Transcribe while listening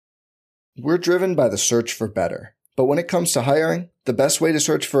We're driven by the search for better. But when it comes to hiring, the best way to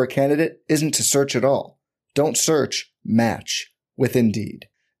search for a candidate isn't to search at all. Don't search, match with Indeed.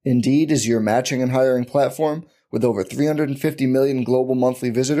 Indeed is your matching and hiring platform with over 350 million global monthly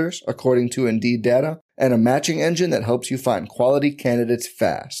visitors, according to Indeed data, and a matching engine that helps you find quality candidates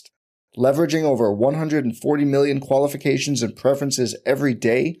fast. Leveraging over 140 million qualifications and preferences every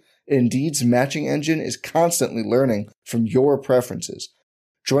day, Indeed's matching engine is constantly learning from your preferences.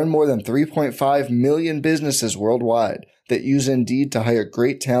 Join more than 3.5 million businesses worldwide that use Indeed to hire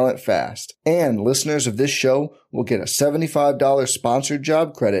great talent fast. And listeners of this show will get a $75 sponsored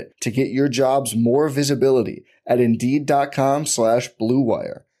job credit to get your jobs more visibility at Indeed.com/Blue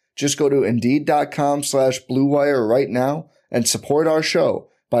Wire. Just go to Indeed.com/Blue Wire right now and support our show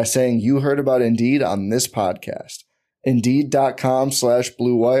by saying you heard about Indeed on this podcast.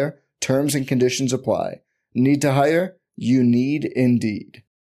 Indeed.com/Blue Wire. Terms and conditions apply. Need to hire? You need Indeed.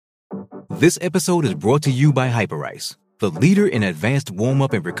 This episode is brought to you by Hyperice, the leader in advanced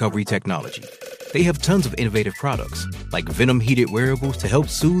warm-up and recovery technology. They have tons of innovative products, like Venom-heated wearables to help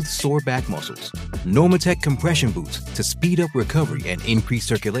soothe sore back muscles, Normatec compression boots to speed up recovery and increase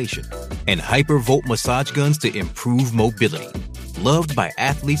circulation, and Hypervolt massage guns to improve mobility. Loved by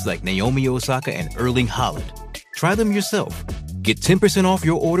athletes like Naomi Osaka and Erling Haaland. Try them yourself. Get 10% off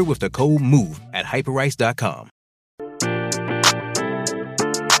your order with the code MOVE at Hyperice.com.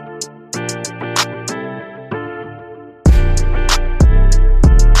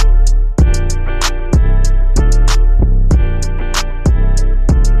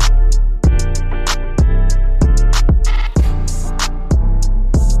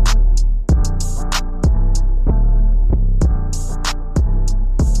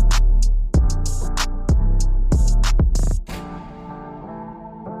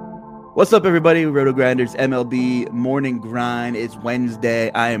 What's up, everybody? Roto Grinders MLB Morning Grind. It's Wednesday.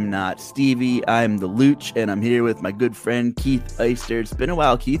 I am not Stevie. I am the Luch, and I'm here with my good friend Keith Eister. It's been a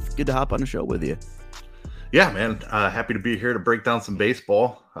while, Keith. Good to hop on the show with you. Yeah, man. Happy to be here to break down some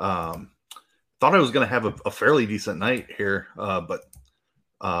baseball. Thought I was going to have a fairly decent night here, but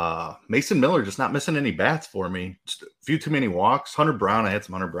Mason Miller just not missing any bats for me. Just a few too many walks. Hunter Brown, I had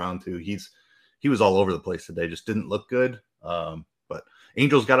some Hunter Brown too. He was all over the place today. Just didn't look good. But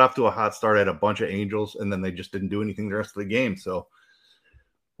Angels got off to a hot start. I had a bunch of Angels, and then they just didn't do anything the rest of the game. So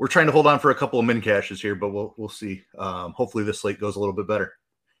we're trying to hold on for a couple of min cashes here, but we'll see. Hopefully this slate goes a little bit better.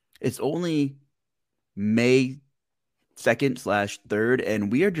 It's only May 2nd/3rd,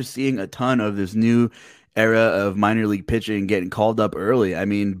 and we are just seeing a ton of this new era of minor league pitching getting called up early. I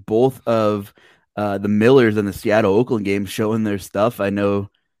mean, both of the Millers and the Seattle-Oakland games showing their stuff. I know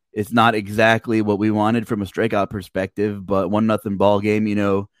it's not exactly what we wanted from a strikeout perspective, but 1-0 ball game. You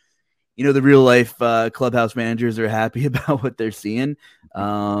know, the real life clubhouse managers are happy about what they're seeing.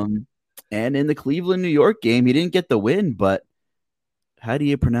 And in the Cleveland, New York game, he didn't get the win, but how do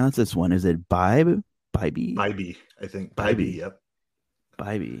you pronounce this one? Is it Bibee? Bibee, I think. Bibee, yep.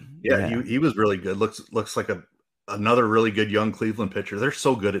 Bibee. Yeah. He was really good. Looks like another really good young Cleveland pitcher. They're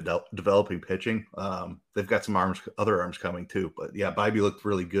so good at developing pitching. They've got some other arms coming too. But yeah, Bibee looked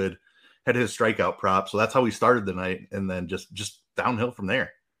really good. Had his strikeout prop. So that's how he started the night, and then just downhill from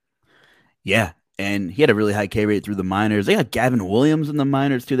there. Yeah, and he had a really high K rate through the minors. They got Gavin Williams in the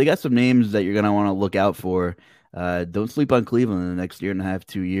minors too. They got some names that you're going to want to look out for. Don't sleep on Cleveland in the next year and a half,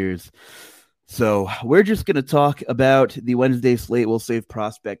 2 years. So we're just going to talk about the Wednesday slate. We'll save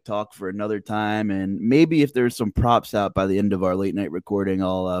prospect talk for another time. And maybe if there's some props out by the end of our late night recording,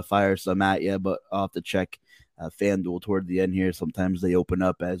 I'll fire some at you, but I'll have to check FanDuel toward the end here. Sometimes they open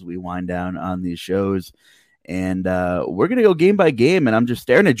up as we wind down on these shows. And we're going to go game by game. And I'm just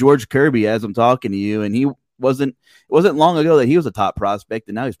staring at George Kirby as I'm talking to you. And it wasn't long ago that he was a top prospect.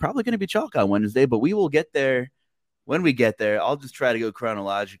 And now he's probably going to be chalk on Wednesday, but we will get there. When we get there, I'll just try to go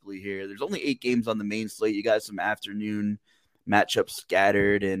chronologically here. There's only 8 games on the main slate. You got some afternoon matchups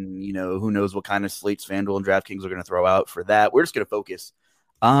scattered, and who knows what kind of slates FanDuel and DraftKings are going to throw out for that. We're just going to focus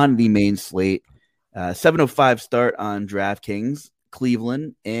on the main slate. 7:05 start on DraftKings,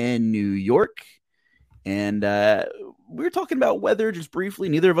 Cleveland and New York. And we were talking about weather just briefly.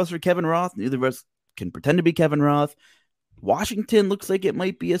 Neither of us are Kevin Roth. Neither of us can pretend to be Kevin Roth. Washington looks like it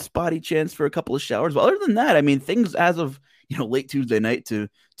might be a spotty chance for a couple of showers. But other than that, I mean, things as of late Tuesday night to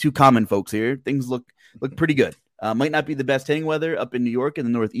two common folks here, things look pretty good. Might not be the best hitting weather up in New York in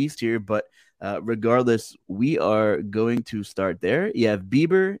the Northeast here, but regardless, we are going to start there. You have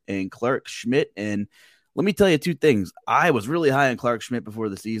Bieber and Clark Schmidt, and let me tell you 2 things. I was really high on Clark Schmidt before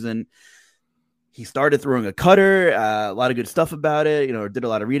the season. He started throwing a cutter, a lot of good stuff about it, did a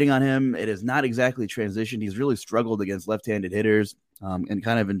lot of reading on him. It has not exactly transitioned. He's really struggled against left-handed hitters. and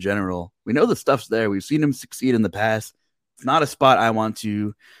kind of in general. We know the stuff's there. We've seen him succeed in the past. It's not a spot I want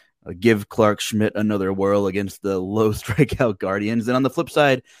to give Clark Schmidt another whirl against the low strikeout Guardians. And on the flip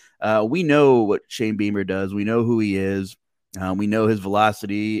side, we know what Shane Bieber does. We know who he is. We know his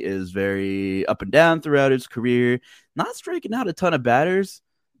velocity is very up and down throughout his career. Not striking out a ton of batters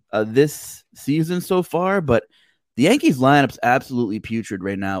this season so far, but the Yankees lineup's absolutely putrid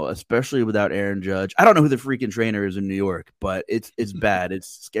right now, especially without Aaron Judge. I don't know who the freaking trainer is in New York, but it's bad. It's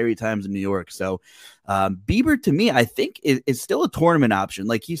scary times in New York. So Bieber, to me, I think is still a tournament option.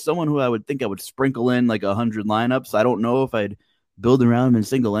 Like, he's someone who I would think I would sprinkle in like 100 lineups. I don't know if I'd build around him in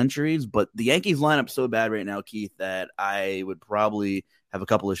single entries, but the Yankees lineup's so bad right now, Keith, that I would probably have a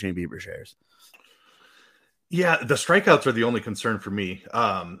couple of Shane Bieber shares. Yeah, the strikeouts are the only concern for me.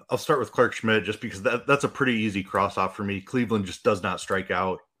 I'll start with Clark Schmidt just because that's a pretty easy cross off for me. Cleveland just does not strike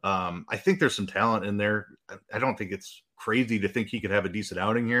out. I think there's some talent in there. I don't think it's crazy to think he could have a decent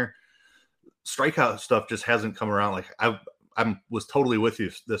outing here. Strikeout stuff just hasn't come around. Like, I was totally with you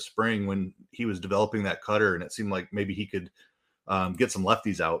this spring when he was developing that cutter, and it seemed like maybe he could get some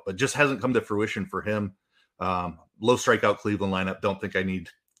lefties out, but just hasn't come to fruition for him. Low strikeout Cleveland lineup. Don't think I need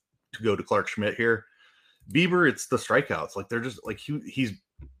to go to Clark Schmidt here. Bieber, it's the strikeouts. Like, they're just like he's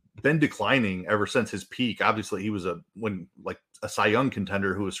been declining ever since his peak. Obviously, he was a Cy Young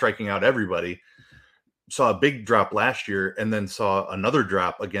contender who was striking out everybody. Saw a big drop last year and then saw another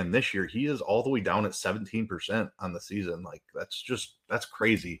drop again this year. He is all the way down at 17% on the season. Like, that's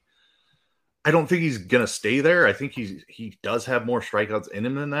crazy. I don't think he's gonna stay there. I think he does have more strikeouts in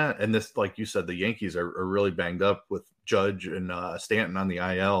him than that. And this, like you said, the Yankees are really banged up with Judge and Stanton on the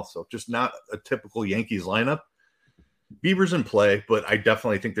IL, so just not a typical Yankees lineup. Bieber's in play, but I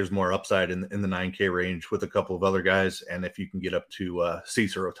definitely think there's more upside in the 9K range with a couple of other guys. And if you can get up to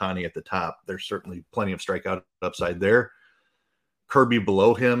Cesar Ohtani at the top, there's certainly plenty of strikeout upside there. Kirby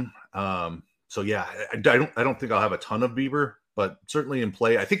below him. So yeah, I don't think I'll have a ton of Bieber, but certainly in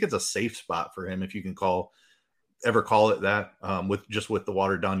play. I think it's a safe spot for him, if you can ever call it that. With the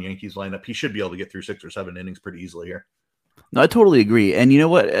watered down Yankees lineup, he should be able to get through 6 or 7 innings pretty easily here. No, I totally agree. And you know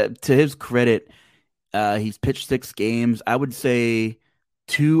what? To his credit, he's pitched 6 games. I would say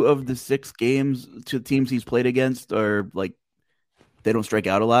 2 of the 6 games to teams he's played against are like, they don't strike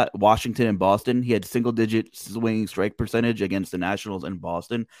out a lot. Washington and Boston. He had single-digit swinging strike percentage against the Nationals and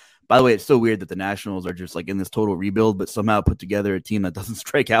Boston. By the way, it's so weird that the Nationals are just like in this total rebuild, but somehow put together a team that doesn't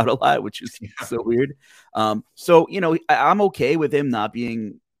strike out a lot, which is so weird. So, I'm okay with him not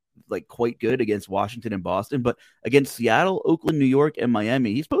being like quite good against Washington and Boston, but against Seattle, Oakland, New York, and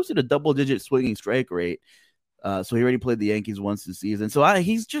Miami, he's posted a double-digit swinging strike rate. So he already played the Yankees once this season. So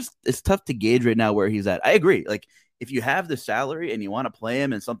it's tough to gauge right now where he's at. I agree. Like, if you have the salary and you want to play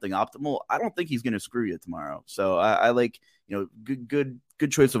him in something optimal, I don't think he's going to screw you tomorrow. So I like, good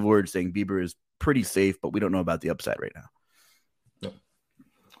choice of words saying Bieber is pretty safe, but we don't know about the upside right now.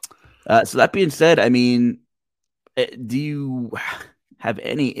 No. So that being said, I mean, do you have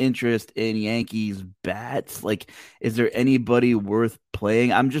any interest in Yankees bats? Like, is there anybody worth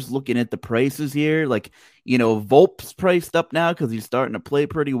playing? I'm just looking at the prices here. Like, Volp's priced up now because he's starting to play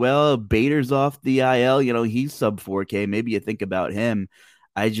pretty well. Bader's off the IL. He's sub 4K. Maybe you think about him.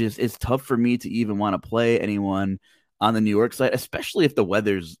 It's tough for me to even want to play anyone on the New York side, especially if the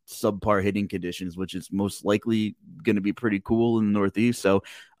weather's subpar hitting conditions, which is most likely going to be pretty cool in the Northeast. So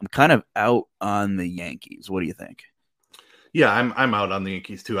I'm kind of out on the Yankees. What do you think? Yeah, I'm out on the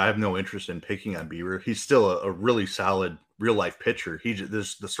Yankees too. I have no interest in picking on Bieber. He's still a really solid real life pitcher. The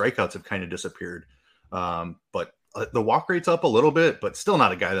strikeouts have kind of disappeared, but the walk rate's up a little bit, but still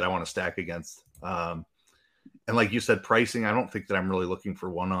not a guy that I want to stack against. And like you said, pricing, I don't think that I'm really looking for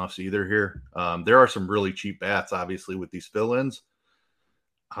one-offs either here. There are some really cheap bats, obviously, with these fill-ins.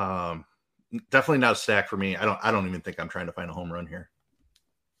 Definitely not a stack for me. I don't even think I'm trying to find a home run here.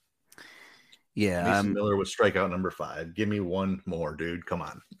 Yeah, Mason Miller was strikeout number 5. Give me one more, dude. Come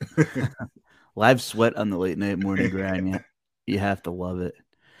on. Live sweat on the late night morning grind. You have to love it.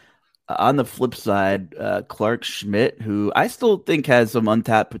 On the flip side, Clark Schmidt, who I still think has some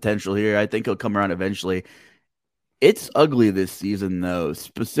untapped potential here. I think he'll come around eventually. It's ugly this season, though,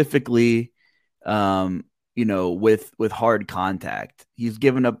 specifically, with hard contact. He's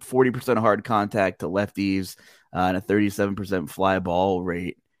given up 40% hard contact to lefties and a 37% fly ball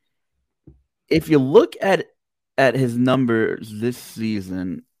rate. If you look at his numbers this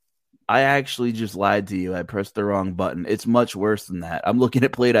season, I actually just lied to you. I pressed the wrong button. It's much worse than that. I'm looking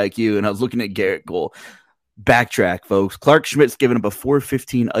at Plate IQ, and I was looking at Garrett Cole. Backtrack, folks. Clark Schmidt's given up a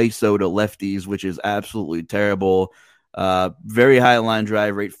 415 ISO to lefties, which is absolutely terrible. Very high line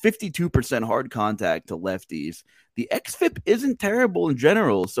drive rate, 52% hard contact to lefties. The xFIP isn't terrible in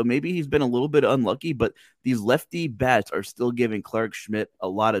general, so maybe he's been a little bit unlucky, but these lefty bats are still giving Clarke Schmidt a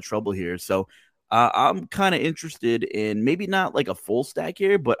lot of trouble here. So I'm kind of interested in maybe not like a full stack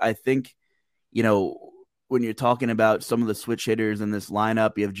here, but I think, when you're talking about some of the switch hitters in this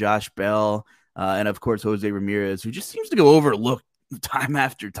lineup, you have Josh Bell and, of course, Jose Ramirez, who just seems to go overlooked time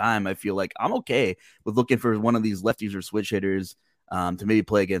after time. I feel like I'm okay with looking for one of these lefties or switch hitters to maybe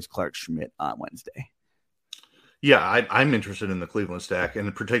play against Clarke Schmidt on Wednesday. Yeah, I'm interested in the Cleveland stack,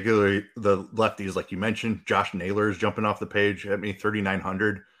 and particularly the lefties, like you mentioned. Josh Naylor is jumping off the page at me,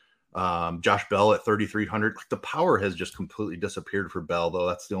 3,900. Josh Bell at 3,300. The power has just completely disappeared for Bell, though.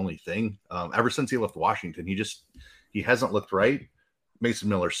 That's the only thing. Ever since he left Washington, he hasn't looked right. Mason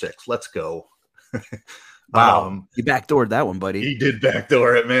Miller 6. Let's go. Wow. You backdoored that one, buddy. He did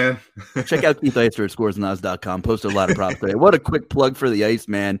backdoor it, man. Check out Keith Eister at scoresandodds.com. Posted a lot of props today. What a quick plug for the Ice,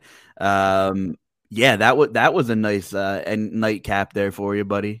 man. Yeah, that was a nice nightcap there for you,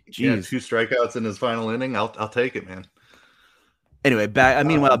 buddy. Jeez. Yeah, 2 strikeouts in his final inning. I'll take it, man. Anyway, back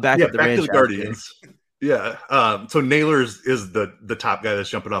at the Guardians. Yeah. So Naylor is the top guy that's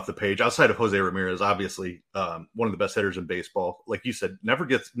jumping off the page outside of Jose Ramirez. Obviously, one of the best hitters in baseball. Like you said,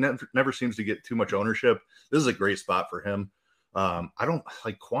 never seems to get too much ownership. This is a great spot for him. I don't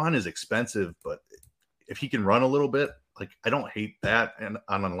like Kwan is expensive, but if he can run a little bit, like I don't hate that. And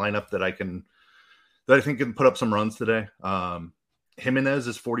on a lineup that I think can put up some runs today. Jimenez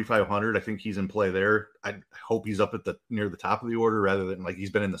is 4,500. I think he's in play there. I hope he's up at near the top of the order rather than like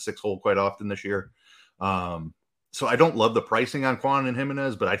he's been in the 6 hole quite often this year. So I don't love the pricing on Kwan and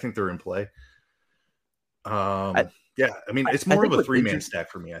Jimenez, but I think they're in play. It's more of a 3-man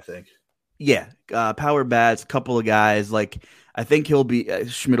stack for me, I think. Yeah. Power bats, couple of guys. Like I think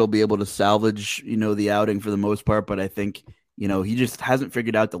Schmidt will be able to salvage, the outing for the most part, but I think he just hasn't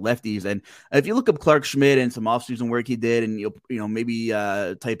figured out the lefties. And if you look up Clarke Schmidt and some offseason work he did, and you'll maybe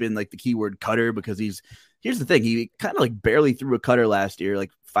type in like the keyword cutter, because here's the thing. He kind of like barely threw a cutter last year,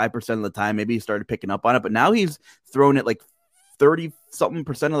 like 5% of the time. Maybe he started picking up on it, but now he's thrown it like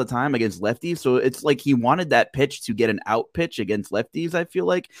 30-something% of the time against lefties. So it's like he wanted that pitch to get an out pitch against lefties, I feel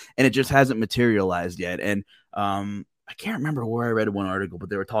like, and it just hasn't materialized yet. And I can't remember where I read one article, but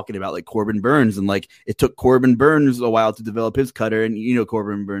they were talking about like Corbin Burns, and like it took Corbin Burns a while to develop his cutter, and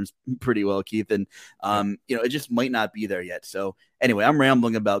Corbin Burns pretty well, Keith, and it just might not be there yet. So anyway, I'm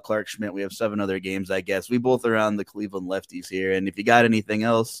rambling about Clarke Schmidt. We have 7 other games, I guess. We both are on the Cleveland lefties here, and if you got anything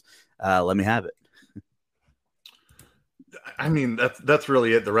else, let me have it. I mean, that's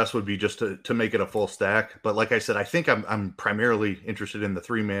really it. The rest would be just to make it a full stack. But like I said, I think I'm primarily interested in the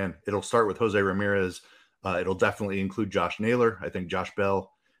 3-man. It'll start with Jose Ramirez. It'll definitely include Josh Naylor. I think Josh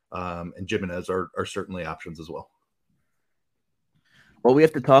Bell and Jimenez are certainly options as well. Well, we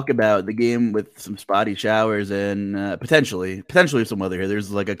have to talk about the game with some spotty showers and potentially some weather here.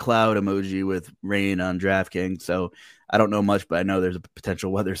 There's like a cloud emoji with rain on DraftKings, so I don't know much, but I know there's a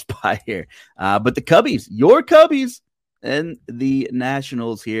potential weather spot here. But the Cubbies, your Cubbies, and the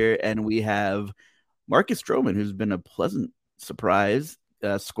Nationals here, and we have Marcus Stroman, who's been a pleasant surprise,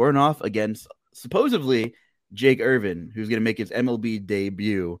 scoring off against supposedly Jake Irvin, who's going to make his MLB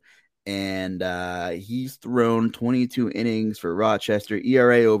debut. And he's thrown 22 innings for Rochester,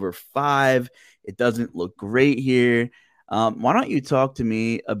 ERA over 5. It doesn't look great here. Why don't you talk to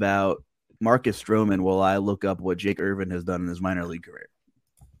me about Marcus Stroman while I look up what Jake Irvin has done in his minor league career?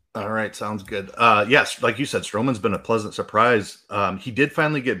 All right, sounds good. Yes, like you said, Stroman's been a pleasant surprise. He did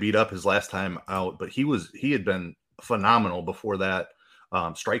finally get beat up his last time out, but he had been phenomenal before that.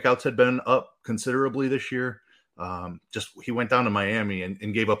 Strikeouts had been up considerably this year. He went down to Miami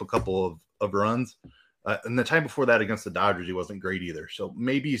and gave up a couple of runs. And the time before that against the Dodgers, he wasn't great either. So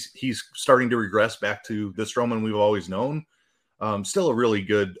maybe he's starting to regress back to the Stroman we've always known. Still a really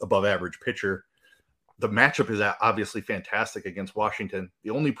good above average pitcher. The matchup is obviously fantastic against Washington. The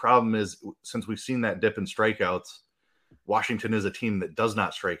only problem is, since we've seen that dip in strikeouts, Washington is a team that does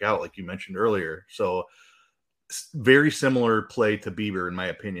not strike out, like you mentioned earlier. So very similar play to Bieber, in my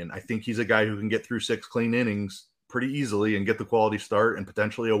opinion. I think he's a guy who can get through 6 clean innings pretty easily and get the quality start and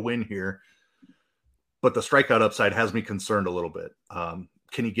potentially a win here. But the strikeout upside has me concerned a little bit.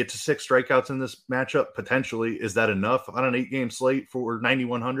 Can he get to 6 strikeouts in this matchup? Potentially. Is that enough on an 8-game slate for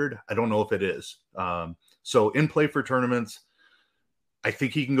 9,100? I don't know if it is. So in play for tournaments, I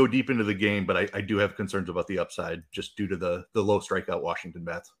think he can go deep into the game, but I do have concerns about the upside just due to the low strikeout Washington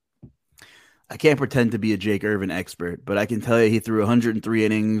bats. I can't pretend to be a Jake Irvin expert, but I can tell you he threw 103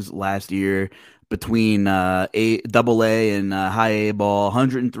 innings last year between double A and high A ball,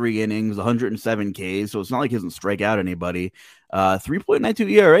 103 innings, 107 Ks. So it's not like he doesn't strike out anybody.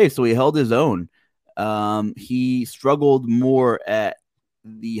 3.92 ERA, so he held his own. He struggled more at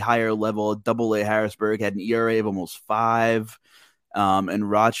the higher level. Double A Harrisburg had an ERA of almost 5.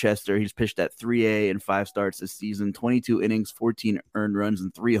 And Rochester, he's pitched at 3A in 5 starts this season, 22 innings, 14 earned runs,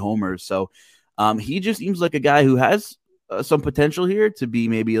 and 3 homers. So he just seems like a guy who has some potential here to be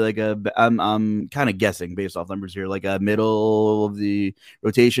maybe like I'm kind of guessing based off numbers here, like a middle of the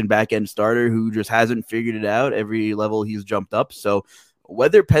rotation back end starter who just hasn't figured it out every level he's jumped up. So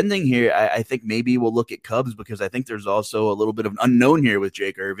weather pending here, I think maybe we'll look at Cubs because I think there's also a little bit of an unknown here with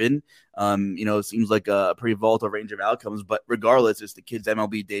Jake Irvin. It seems like a pretty volatile range of outcomes, but regardless, it's the kid's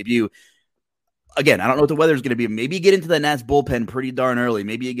MLB debut. Again, I don't know what the weather is going to be. Maybe you get into the Nats bullpen pretty darn early.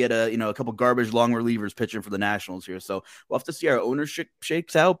 Maybe you get a couple garbage long relievers pitching for the Nationals here. So we'll have to see how our ownership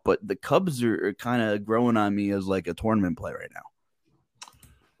shakes out. But the Cubs are kind of growing on me as like a tournament play right now.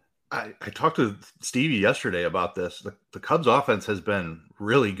 I talked to Stevie yesterday about this. The Cubs offense has been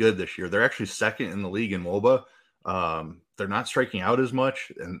really good this year. They're actually second in the league in WOBA. They're not striking out as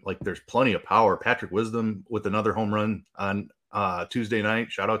much, and like there's plenty of power. Patrick Wisdom with another home run on Tuesday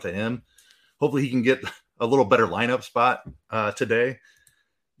night. Shout out to him. Hopefully he can get a little better lineup spot today.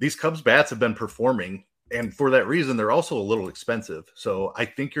 These Cubs bats have been performing, and for that reason, they're also a little expensive. So I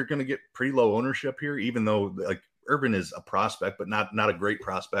think you're going to get pretty low ownership here, even though like Urban is a prospect, but not a great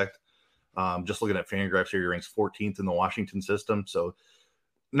prospect. Just looking at Fangraphs here, he ranks 14th in the Washington system. So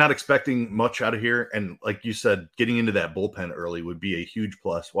not expecting much out of here. And like you said, getting into that bullpen early would be a huge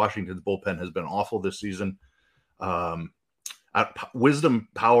plus. Washington's bullpen has been awful this season. Wisdom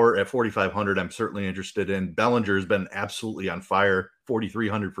power at 4,500, I'm certainly interested in. Bellinger has been absolutely on fire,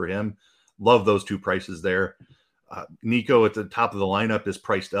 4,300 for him. Love those two prices there. Nico at the top of the lineup is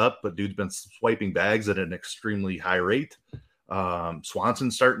priced up, but dude's been swiping bags at an extremely high rate.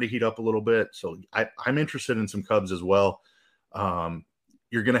 Swanson's starting to heat up a little bit. So I'm interested in some Cubs as well.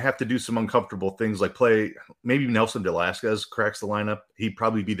 You're going to have to do some uncomfortable things like play. Maybe Nelson Velasquez cracks the lineup. He'd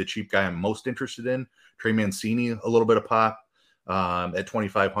probably be the cheap guy I'm most interested in. Trey Mancini, a little bit of pop at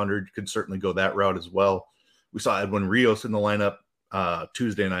 2,500 could certainly go that route as well. We saw Edwin Rios in the lineup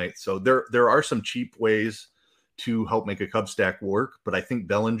Tuesday night. So there are some cheap ways to help make a Cub stack work, but I think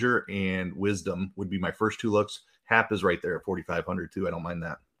Bellinger and Wisdom would be my first two looks. Hap is right there at 4,500 too. I don't mind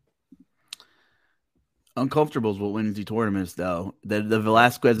that. Uncomfortable is what wins the tournaments, though. The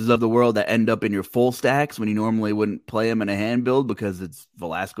Velasquez's of the world that end up in your full stacks when you normally wouldn't play him in a hand build because it's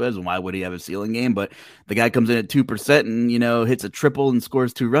Velasquez, and why would he have a ceiling game? But the guy comes in at 2% and hits a triple and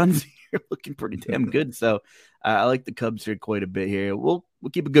scores 2 runs. You're looking pretty damn good. So I like the Cubs here quite a bit here. We'll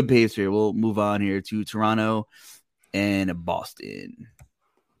keep a good pace here. We'll move on here to Toronto and Boston.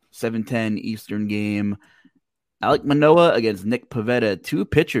 7:10 Eastern game. Alek Manoah against Nick Pivetta, 2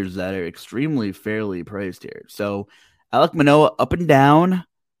 pitchers that are extremely fairly priced here. So Alek Manoah up and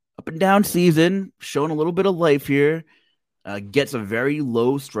down season, showing a little bit of life here. Gets a very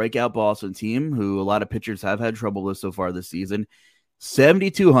low strikeout Boston team, who a lot of pitchers have had trouble with so far this season.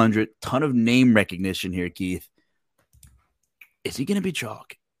 7,200, ton of name recognition here, Keith. Is he going to be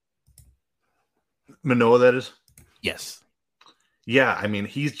chalk? Manoah, that is? Yes. Yeah, I mean,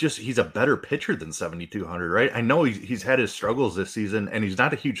 he's a better pitcher than 7,200, right? I know he's had his struggles this season, and he's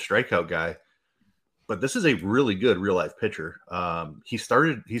not a huge strikeout guy, but this is a really good real life pitcher. He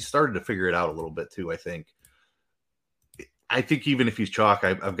started to figure it out a little bit too, I think. I think even if he's chalk,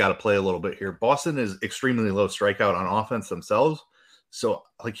 I've got to play a little bit here. Boston is extremely low strikeout on offense themselves, so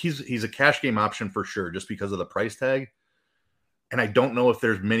like he's a cash game option for sure, just because of the price tag. And I don't know if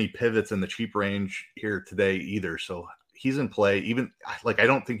there's many pivots in the cheap range here today either, so he's in play. Even like I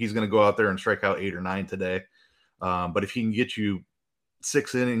don't think he's going to go out there and strike out 8 or 9 today. But if he can get you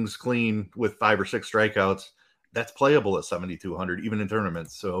 6 innings clean with 5 or 6 strikeouts, that's playable at 7,200, even in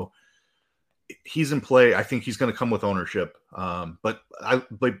tournaments. So he's in play. I think he's going to come with ownership. But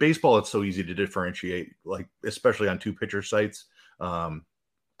baseball, it's so easy to differentiate, like especially on 2 pitcher sites.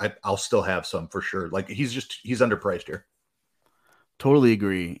 I'll still have some for sure. Like he's underpriced here. Totally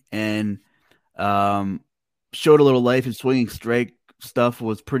agree. And showed a little life. His swinging strike stuff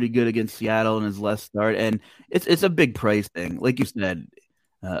was pretty good against Seattle in his last start. And it's a big price thing. Like you said,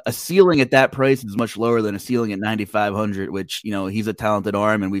 a ceiling at that price is much lower than a ceiling at 9,500, which, he's a talented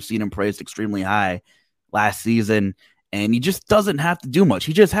arm and we've seen him priced extremely high last season. And he just doesn't have to do much.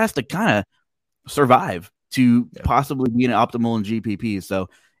 He just has to kind of survive to possibly be an optimal in GPP. So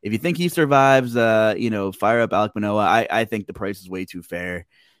if you think he survives, fire up Alek Manoah. I think the price is way too fair.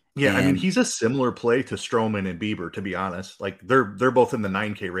 Yeah, I mean, And he's a similar play to Stroman and Bieber, to be honest. Like they're both in the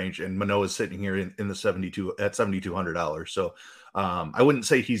 9K range, and Manoah's sitting here in the 72 at $7,200. So I wouldn't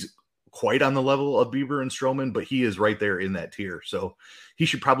say he's quite on the level of Bieber and Stroman, but he is right there in that tier. So he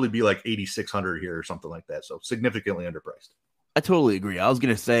should probably be like 8,600 here or something like that. So significantly underpriced. I totally agree. I was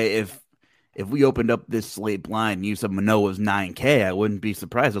gonna say if we opened up this slate blind and you said Manoah was 9K, I wouldn't be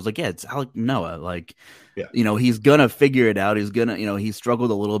surprised. I was like, yeah, it's Alek Manoah. Like, Yeah. He's gonna figure it out. He's gonna, he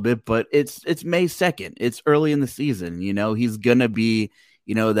struggled a little bit, but it's May 2nd. It's early in the season. He's gonna be,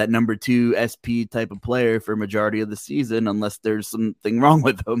 that number 2 SP type of player for majority of the season, unless there's something wrong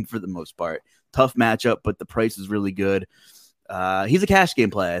with him for the most part. Tough matchup, but the price is really good. He's a cash game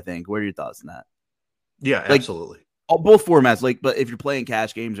play, I think. What are your thoughts on that? Yeah, absolutely. Both formats, but if you're playing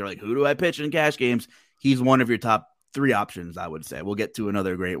cash games or like, who do I pitch in cash games? He's one of your top 3 options, I would say. We'll get to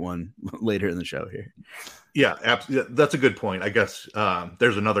another great one later in the show here. Yeah, absolutely. That's a good point. I guess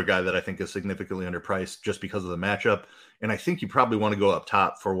there's another guy that I think is significantly underpriced just because of the matchup. And I think you probably want to go up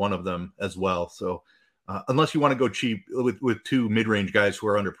top for one of them as well. So unless you want to go cheap with 2 mid-range guys who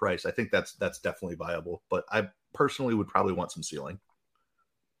are underpriced, I think that's definitely viable. But I personally would probably want some ceiling.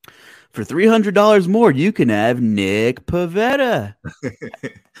 For $300 more, you can have Nick Pivetta.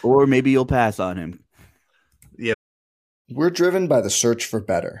 Or maybe you'll pass on him. Yeah. We're driven by the search for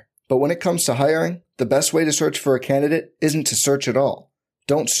better. But when it comes to hiring, the best way to search for a candidate isn't to search at all.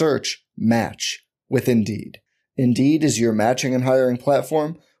 Don't search, match with Indeed. Indeed is your matching and hiring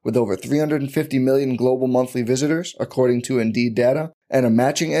platform with over 350 million global monthly visitors, according to Indeed data, and a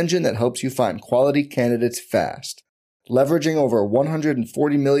matching engine that helps you find quality candidates fast. Leveraging over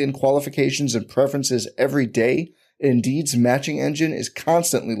 140 million qualifications and preferences every day, Indeed's matching engine is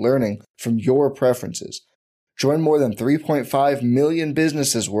constantly learning from your preferences. Join more than 3.5 million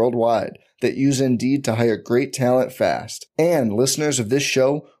businesses worldwide that use Indeed to hire great talent fast. And listeners of this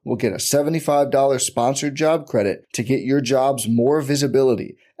show will get a $75 sponsored job credit to get your jobs more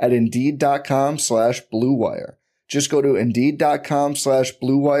visibility at Indeed.com/Blue Wire. Just go to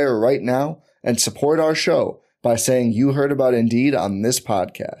Indeed.com/Blue Wire right now and support our show by saying you heard about Indeed on this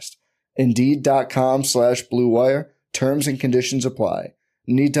podcast. Indeed.com/Blue Wire. Terms and conditions apply.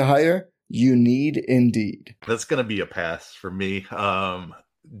 Need to hire? You need Indeed. That's going to be a pass for me.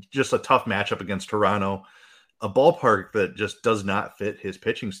 Just a tough matchup against Toronto. A ballpark that just does not fit his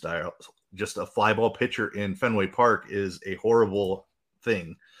pitching style. Just a fly ball pitcher in Fenway Park is a horrible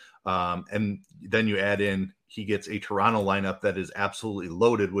thing. And then you add in, he gets a Toronto lineup that is absolutely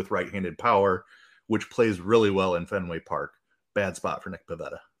loaded with right-handed power, which plays really well in Fenway Park. Bad spot for Nick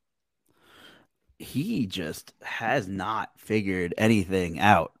Pivetta. He just has not figured anything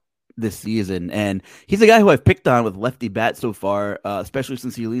out this season, and he's a guy who I've picked on with lefty bat so far, especially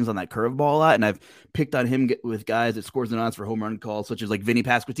since he leans on that curveball a lot, and I've picked on him with guys that scores the odds for home run calls, such as like Vinny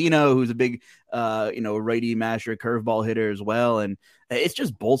Pasquantino, who's a big righty masher curveball hitter as well, and it's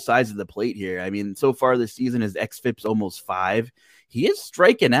just both sides of the plate here. I mean, so far this season his xFIP's almost 5. He is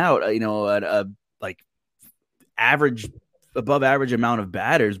striking out at a above average amount of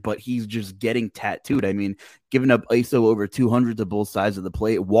batters, but he's just getting tattooed. I mean, giving up ISO over 200 to both sides of the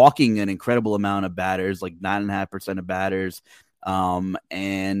plate, walking an incredible amount of batters, like 9.5% of batters,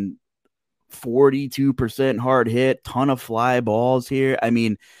 and 42% hard hit, ton of fly balls here. I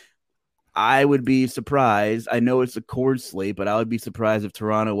mean, I would be surprised. I know it's a Coors slate, but I would be surprised if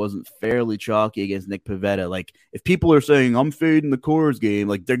Toronto wasn't fairly chalky against Nick Pivetta. Like, if people are saying I'm fading the Coors game,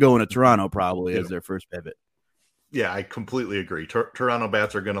 like they're going to Toronto probably as their first pivot. Yeah, I completely agree. Toronto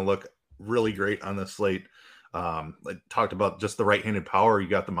bats are going to look really great on this slate. I talked about just the right-handed power. You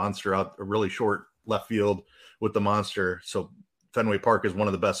got the monster out a really short left field with the monster. So Fenway Park is one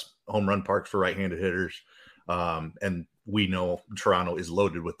of the best home run parks for right-handed hitters. And we know Toronto is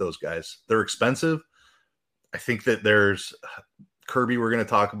loaded with those guys. They're expensive. I think that there's Kirby we're going to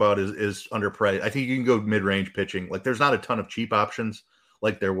talk about is underpriced. I think you can go mid-range pitching. Like there's not a ton of cheap options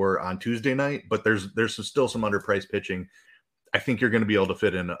like there were on Tuesday night, but there's still some underpriced pitching. I think you're going to be able to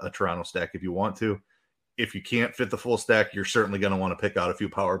fit in a Toronto stack if you want to. If you can't fit the full stack, you're certainly going to want to pick out a few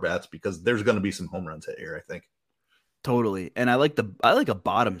power bats because there's going to be some home runs hit here, I think. Totally. And I like a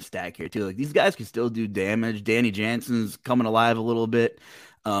bottom stack here too. Like these guys can still do damage. Danny Jansen's coming alive a little bit.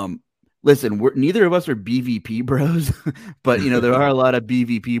 Listen, neither of us are BVP bros, but, there are a lot of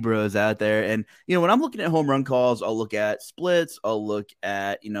BVP bros out there. And, when I'm looking at home run calls, I'll look at splits. I'll look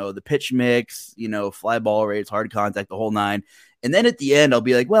at, the pitch mix, fly ball rates, hard contact, the whole 9. And then at the end, I'll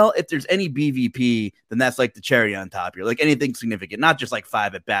be like, well, if there's any BVP, then that's like the cherry on top here. Like anything significant, not just like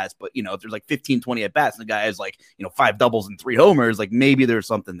 5 at bats, but, if there's like 15, 20 at bats and the guy has like, 5 doubles and 3 homers, like maybe there's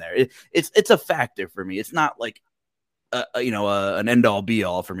something there. It's a factor for me. It's not like an end all be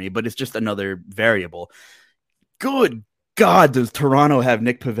all for me, but it's just another variable. Good God, does Toronto have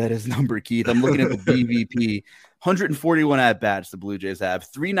Nick Pavetta's number, Keith? I'm looking at the BVP. 141 at bats the Blue Jays have,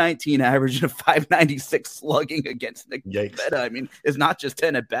 319 average and a 596 slugging against Nick Pivetta. I mean, it's not just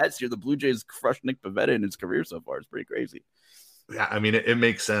 10 at bats here. The Blue Jays crushed Nick Pivetta in his career so far. It's pretty crazy. Yeah, I mean, it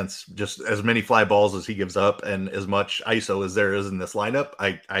makes sense. Just as many fly balls as he gives up and as much ISO as there is in this lineup.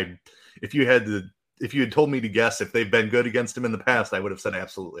 If you had told me to guess if they've been good against him in the past, I would have said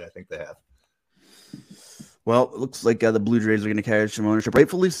absolutely. I think they have. Well, it looks like the Blue Jays are going to carry some ownership.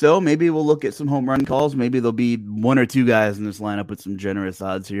 Rightfully so. Maybe we'll look at some home run calls. Maybe there'll be one or two guys in this lineup with some generous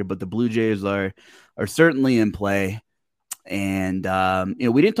odds here. But the Blue Jays are certainly in play. And,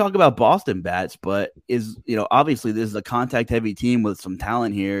 we didn't talk about Boston bats, but obviously this is a contact-heavy team with some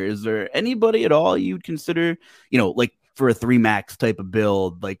talent here. Is there anybody at all you'd consider, like for a 3-max type of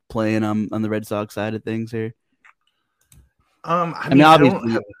build, like playing on the Red Sox side of things here?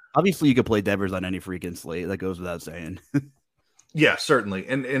 Obviously you could play Devers on any freaking slate. That goes without saying. Yeah, certainly.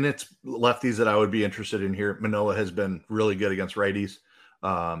 And it's lefties that I would be interested in here. Manoah has been really good against righties.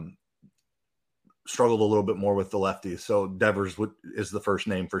 Struggled a little bit more with the lefties. So Devers is the first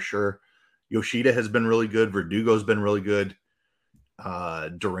name for sure. Yoshida has been really good. Verdugo's been really good.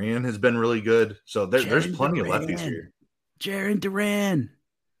 Duran has been really good. So there's plenty of lefties here. Jarren Duran.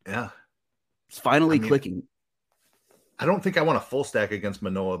 Yeah. It's finally clicking. I don't think I want a full stack against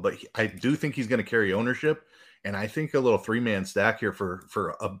Manoah, but I do think he's going to carry ownership. And I think a little 3-man stack here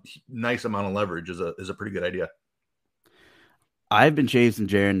for a nice amount of leverage is a pretty good idea. I've been chasing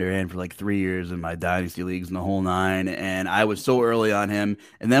Jarren Duran for like 3 years in my dynasty leagues and the whole nine, and I was so early on him.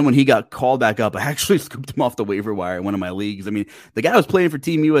 And then when he got called back up, I actually scooped him off the waiver wire in one of my leagues. I mean, the guy was playing for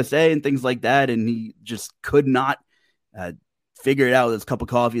Team USA and things like that, and he just could not figure it out with his cup of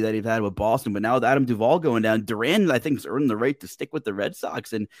coffee that he's had with Boston. But now with Adam Duvall going down, Duran, I think, has earned the right to stick with the Red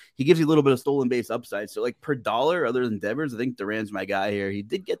Sox, and he gives you a little bit of stolen base upside. So, like, per dollar, other than Devers, I think Duran's my guy here. He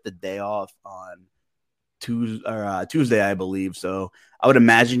did get the day off on Tuesday, I believe. So I would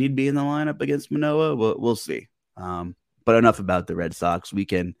imagine he'd be in the lineup against Manoah. We'll see. But enough about the Red Sox. We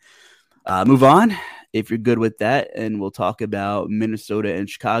can move on if you're good with that, and we'll talk about Minnesota and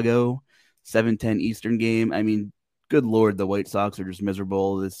Chicago, 7:10 Eastern game. I mean, good Lord, the White Sox are just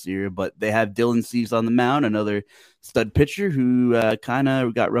miserable this year, but they have Dylan Cease on the mound, another stud pitcher who kind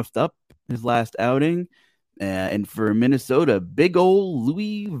of got roughed up his last outing. And for Minnesota, big old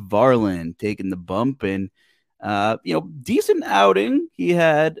Louis Varland taking the bump, and decent outing he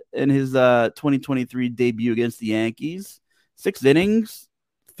had in his 2023 debut against the Yankees. 6 innings,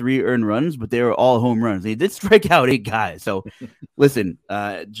 3 earned runs, but they were all home runs. He did strike out 8 guys. So listen,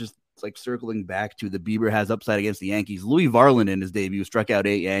 just like circling back to the Bieber has upside against the Yankees. Louis Varland in his debut struck out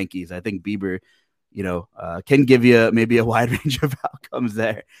 8 Yankees. I think Bieber, can give you maybe a wide range of outcomes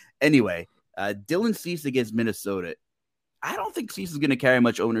there. Anyway, Dylan Cease against Minnesota. I don't think Cease is going to carry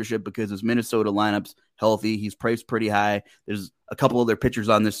much ownership because his Minnesota lineup's healthy. He's priced pretty high. There's a couple other pitchers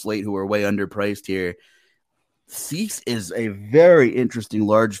on this slate who are way underpriced here. Cease is a very interesting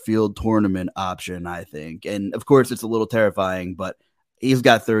large field tournament option, I think. And, of course, it's a little terrifying, but he's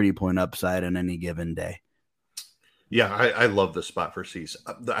got 30-point upside on any given day. Yeah, I love this spot for Cease.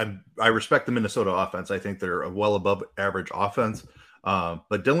 I respect the Minnesota offense. I think they're a well above average offense.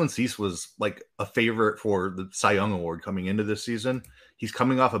 But Dylan Cease was like a favorite for the Cy Young Award coming into this season. He's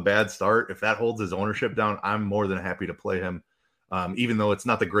coming off a bad start. If that holds his ownership down, I'm more than happy to play him, even though it's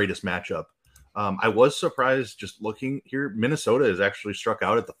not the greatest matchup. I was surprised just looking here. Minnesota has actually struck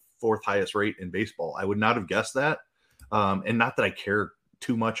out at the 4th highest rate in baseball. I would not have guessed that. And not that I care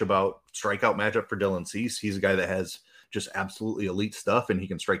too much about strikeout matchup for Dylan Cease. He's a guy that has just absolutely elite stuff and he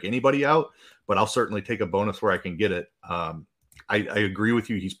can strike anybody out, but I'll certainly take a bonus where I can get it. I agree with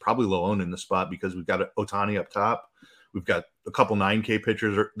you. He's probably low owned in the spot because we've got Ohtani up top. We've got a couple 9K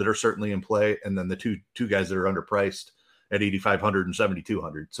pitchers that are certainly in play. And then the two guys that are underpriced at 8,500 and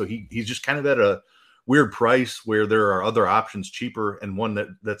 7,200. So he's just kind of at a weird price where there are other options cheaper and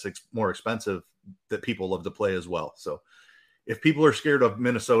one that's more expensive that people love to play as well. So if people are scared of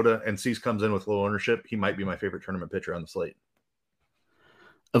Minnesota and Cease comes in with low ownership, he might be my favorite tournament pitcher on the slate.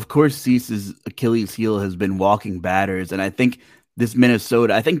 Of course, Cease's Achilles heel has been walking batters. And I think this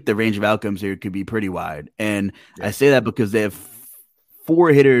Minnesota, I think the range of outcomes here could be pretty wide. And yeah. I say that because they have 4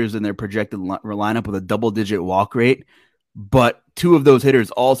 hitters in their projected lineup with a double-digit walk rate, but 2 of those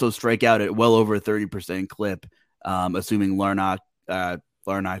hitters also strike out at well over a 30% clip, assuming Larnach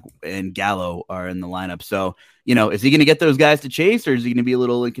and Gallo are in the lineup. So, is he going to get those guys to chase, or is he going to be a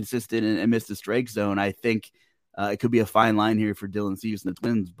little inconsistent and miss the strike zone? I think it could be a fine line here for Dylan Cease and the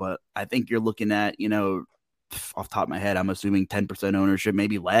Twins, but I think you're looking at, off the top of my head, I'm assuming 10% ownership,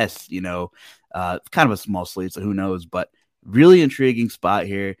 maybe less, kind of a small slate, so who knows, but really intriguing spot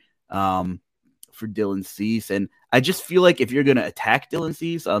here for Dylan Cease. And I just feel like if you're going to attack Dylan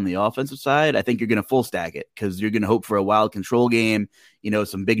Cease on the offensive side, I think you're going to full stack it because you're going to hope for a wild control game,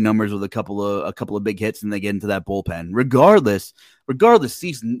 some big numbers with a couple of big hits, and they get into that bullpen. Regardless,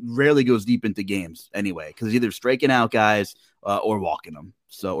 Cease rarely goes deep into games anyway because he's either striking out guys or walking them,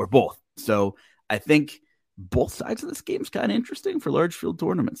 or both. So I think both sides of this game is kind of interesting for large field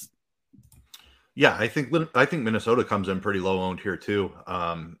tournaments. Yeah, I think Minnesota comes in pretty low owned here too,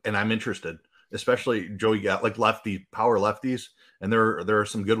 and I'm interested, especially Joey got like power lefties, and there are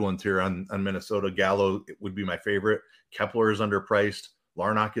some good ones here on Minnesota. Gallo would be my favorite. Kepler is underpriced.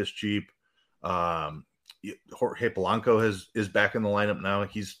 Larnach is cheap. Jorge Polanco is back in the lineup now.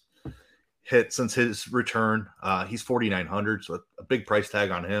 He's hit since his return. He's 4,900, so a big price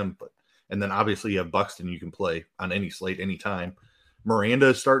tag on him. And then obviously you have Buxton you can play on any slate anytime. Miranda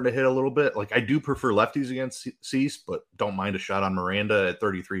is starting to hit a little bit. Like I do prefer lefties against Cease, but don't mind a shot on Miranda at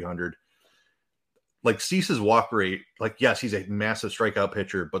 3,300. Like Cease's walk rate, like yes, he's a massive strikeout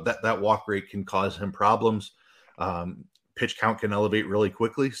pitcher, but that walk rate can cause him problems. Pitch count can elevate really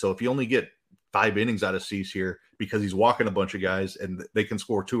quickly. So if you only get 5 innings out of Cease here because he's walking a bunch of guys and they can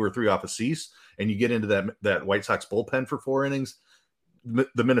score 2 or 3 off of Cease, and you get into that White Sox bullpen for 4 innings,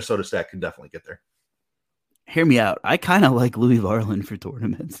 the Minnesota stack can definitely get there. Hear me out. I kind of like Louis Varland for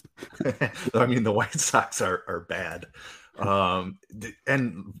tournaments. I mean, the White Sox are bad. And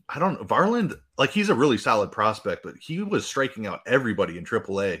I don't know, Varland, like he's a really solid prospect, but he was striking out everybody in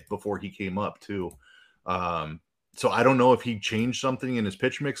AAA before he came up too. So I don't know if he changed something in his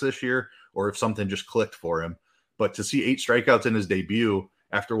pitch mix this year or if something just clicked for him. But to see 8 strikeouts in his debut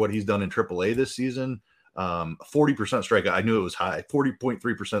after what he's done in AAA this season, 40% strikeout. I knew it was high, 40.3%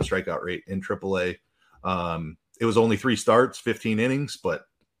 strikeout rate in AAA. It was only 3 starts, 15 innings, but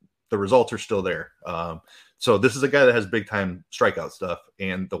the results are still there. So this is a guy that has big time strikeout stuff,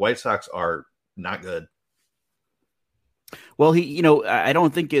 and the White Sox are not good. Well, I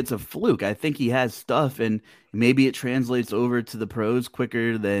don't think it's a fluke. I think he has stuff, and maybe it translates over to the pros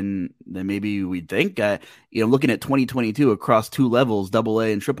quicker than maybe we'd think. Looking at 2022 across 2 levels,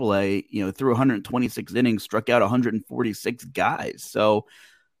 AA and AAA, through 126 innings, struck out 146 guys. So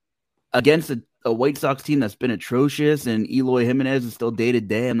against a White Sox team that's been atrocious, and Eloy Jimenez is still day to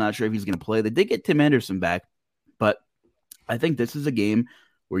day. I'm not sure if he's going to play. They did get Tim Anderson back, but I think this is a game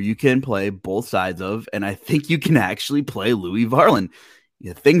where you can play both sides of, and I think you can actually play Louis Varland.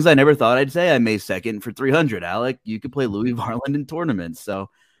 Things I never thought I'd say. I may second for 300, Alec. You could play Louis Varland in tournaments. So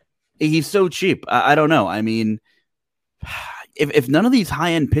he's so cheap. I don't know. I mean, if none of these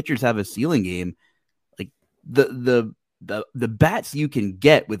high-end pitchers have a ceiling game, like the bats you can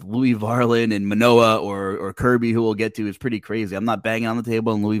get with Louis Varland and Manoah or Kirby, who we'll get to, is pretty crazy. I'm not banging on the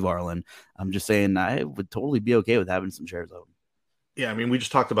table on Louis Varland. I'm just saying I would totally be okay with having some shares of him. Yeah, I mean, we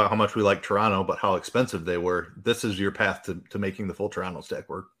just talked about how much we like Toronto, but how expensive they were. This is your path to making the full Toronto stack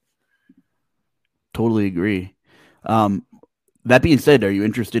work. Totally agree. That being said, are you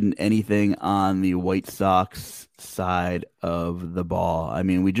interested in anything on the White Sox side of the ball? I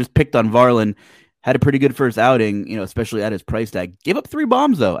mean, we just picked on Varland. Had a pretty good first outing, especially at his price tag. Gave up 3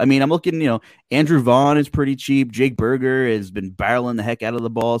 bombs, though. I mean, I'm looking, Andrew Vaughn is pretty cheap. Jake Berger has been barreling the heck out of the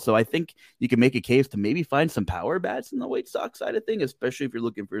ball. So I think you can make a case to maybe find some power bats in the White Sox side of things, especially if you're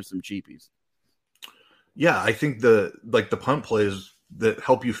looking for some cheapies. Yeah, I think the punt plays that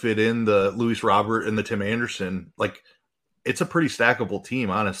help you fit in the Luis Robert and the Tim Anderson, like it's a pretty stackable team,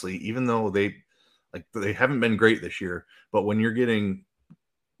 honestly, even though they haven't been great this year. But when you're getting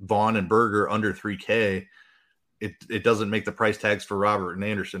Vaughn and Berger under 3K, it doesn't make the price tags for Robert and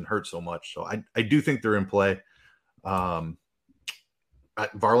Anderson hurt so much. So I do think they're in play. Varland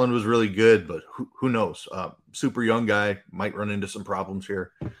was really good, but who knows? Super young guy, might run into some problems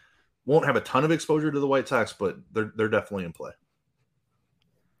here. Won't have a ton of exposure to the White Sox, but they're definitely in play.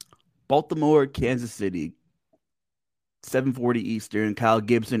 Baltimore, Kansas City, 7:40 Eastern. Kyle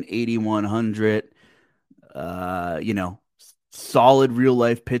Gibson, 8,100. Solid real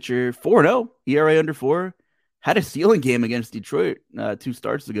life pitcher, 4-0, ERA under 4. Had a ceiling game against Detroit 2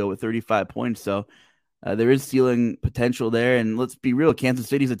 starts ago with 35 points. So there is ceiling potential there. And let's be real, Kansas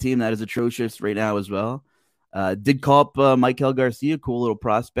City's a team that is atrocious right now as well. Did call up Maikel Garcia, cool little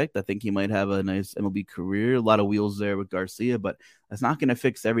prospect. I think he might have a nice MLB career. A lot of wheels there with Garcia, but that's not going to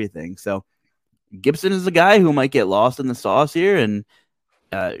fix everything. So Gibson is a guy who might get lost in the sauce here. And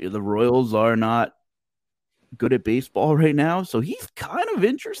the Royals are not good at baseball right now, so he's kind of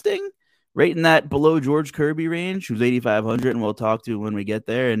interesting right in that below George Kirby range, who's 8,500, and we'll talk to when we get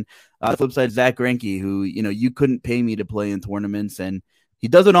there. And the flip side, Zach Greinke, who, you couldn't pay me to play in tournaments, and he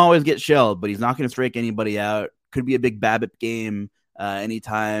doesn't always get shelled, but he's not going to strike anybody out. Could be a big BABIP game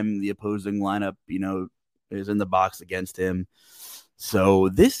anytime the opposing lineup, is in the box against him. So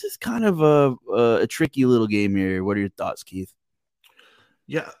this is kind of a tricky little game here. What are your thoughts, Keith?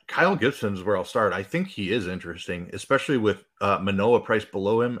 Yeah, Kyle Gibson is where I'll start. I think he is interesting, especially with Manoah priced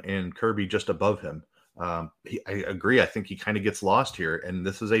below him and Kirby just above him. I agree. I think he kind of gets lost here, and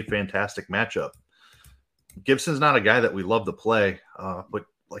this is a fantastic matchup. Gibson's not a guy that we love to play, but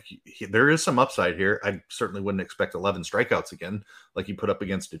there is some upside here. I certainly wouldn't expect 11 strikeouts again, like he put up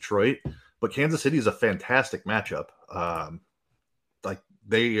against Detroit. But Kansas City is a fantastic matchup.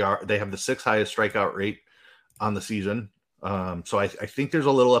 They have the 6th highest strikeout rate on the season. So I think there's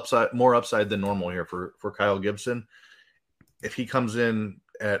a little more upside than normal here for Kyle Gibson. If he comes in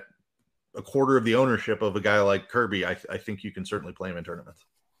at a quarter of the ownership of a guy like Kirby, I think you can certainly play him in tournaments.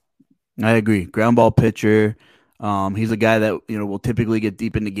 I agree. Ground ball pitcher. He's a guy that, will typically get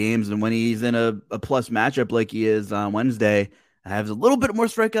deep into games. And when he's in a plus matchup like he is on Wednesday, has a little bit more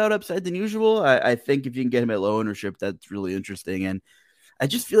strikeout upside than usual. I think if you can get him at low ownership, that's really interesting. And I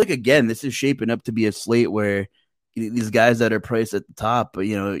just feel like, again, this is shaping up to be a slate where these guys that are priced at the top,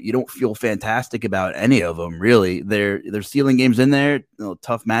 you don't feel fantastic about any of them, really. They're stealing games in there,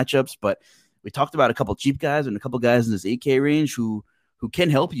 tough matchups. But we talked about a couple cheap guys and a couple guys in this 8K range who can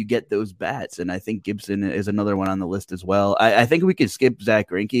help you get those bats. And I think Gibson is another one on the list as well. I think we could skip Zach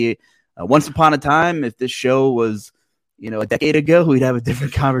Greinke. Once upon a time, if this show was, a decade ago, we'd have a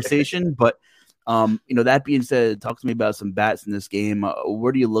different conversation. But, that being said, talk to me about some bats in this game.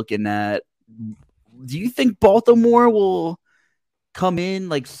 What are you looking at? Do you think Baltimore will come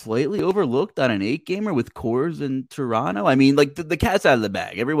in slightly overlooked on an 8-gamer with Coors and Toronto? I mean, the cat's out of the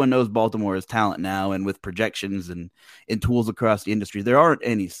bag. Everyone knows Baltimore is talent now, and with projections and tools across the industry, there aren't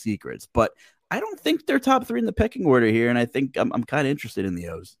any secrets. But I don't think they're top 3 in the pecking order here, and I think I'm kind of interested in the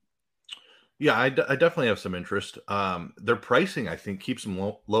O's. Yeah, I definitely have some interest. Their pricing, I think, keeps them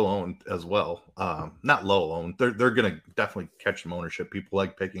low owned as well. Not low owned. They're going to definitely catch some ownership. People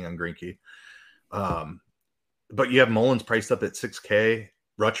like picking on Greinke. But you have Mullins priced up at 6K,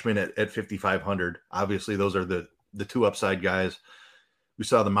 Rutschman at 5,500. Obviously, those are the 2 upside guys. We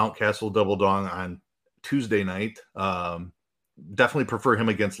saw the Mountcastle double dong on Tuesday night. Definitely prefer him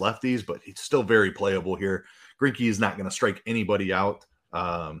against lefties, but he's still very playable here. Greinke is not going to strike anybody out.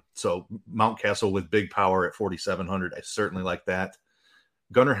 So Mountcastle with big power at 4,700. I certainly like that.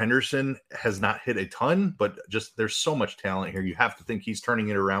 Gunnar Henderson has not hit a ton, but just there's so much talent here. You have to think he's turning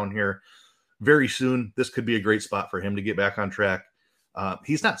it around here very soon. This could be a great spot for him to get back on track.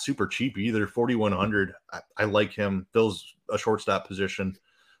 He's not super cheap either. 4,100. I like him. Fills a shortstop position.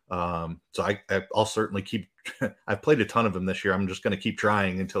 So I'll certainly keep, I've played a ton of him this year. I'm just going to keep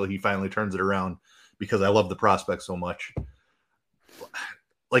trying until he finally turns it around because I love the prospect so much.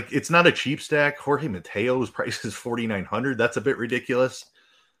 It's not a cheap stack. Jorge Mateo's price is 4,900. That's a bit ridiculous.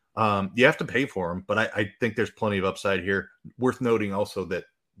 You have to pay for him, but I think there's plenty of upside here. Worth noting also that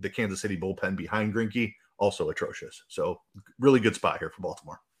the Kansas City bullpen behind Greinke also atrocious. So really good spot here for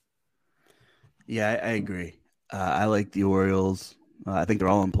Baltimore. Yeah, I agree. I like the Orioles. I think they're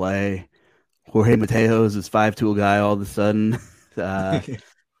all in play. Jorge Mateo's is 5-tool guy all of a sudden. Whether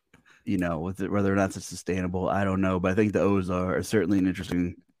or not it's sustainable, I don't know. But I think the O's are certainly an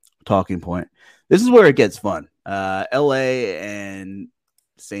interesting talking point. This is where it gets fun. LA and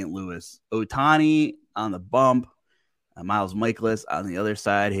St. Louis. Ohtani on the bump. Miles Mikolas on the other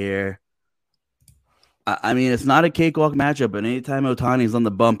side here. I mean, it's not a cakewalk matchup, but anytime Ohtani's on the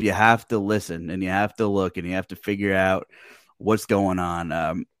bump, you have to listen and you have to look and you have to figure out what's going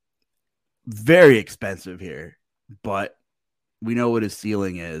on. Very expensive here, but we know what his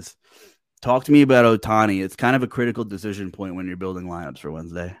ceiling is. Talk to me about Ohtani. It's kind of a critical decision point when you're building lineups for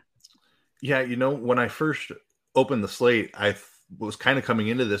Wednesday. Yeah, when I first opened the slate, I was kind of coming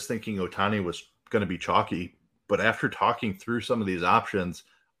into this thinking Ohtani was going to be chalky. But after talking through some of these options,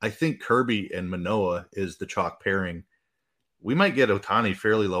 I think Kirby and Manoah is the chalk pairing. We might get Ohtani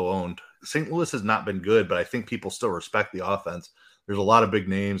fairly low owned. St. Louis has not been good, but I think people still respect the offense. There's a lot of big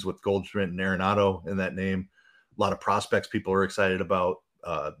names with Goldschmidt and Arenado in that name. A lot of prospects people are excited about.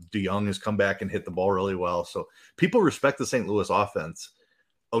 DeYoung has come back and hit the ball really well. So people respect the St. Louis offense.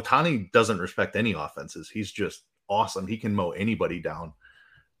 Ohtani doesn't respect any offenses. He's just awesome. He can mow anybody down.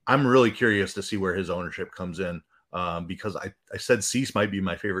 I'm really curious to see where his ownership comes in because I said Cease might be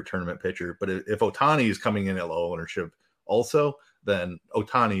my favorite tournament pitcher, but if Ohtani is coming in at low ownership also, then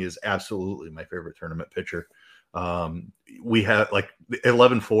Ohtani is absolutely my favorite tournament pitcher. We have like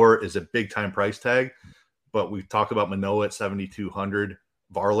 11-4 is a big time price tag, but we talked about Manoah at 7,200,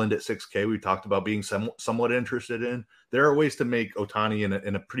 Varland at 6K. We talked about being somewhat interested in. There are ways to make Ohtani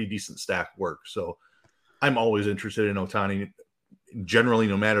in a pretty decent stack work. So I'm always interested in Ohtani. Generally,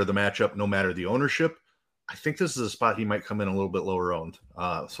 no matter the matchup, no matter the ownership, I think this is a spot he might come in a little bit lower owned.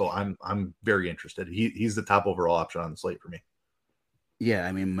 So I'm very interested. He's the top overall option on the slate for me. Yeah,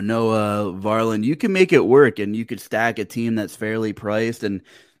 I mean, Manoah, Varland, you can make it work, and you could stack a team that's fairly priced and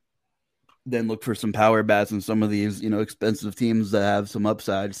then look for some power bats in some of these, expensive teams that have some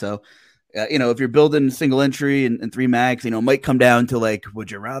upside. So, if you're building single entry and 3 max, it might come down to like, would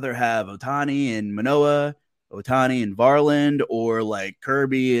you rather have Ohtani and Manoah, Ohtani and Varland, or like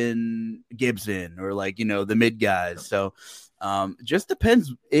Kirby and Gibson, or like, the mid guys. So just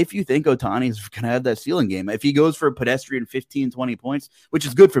depends if you think Ohtani is going to have that ceiling game. If he goes for a pedestrian 15, 20 points, which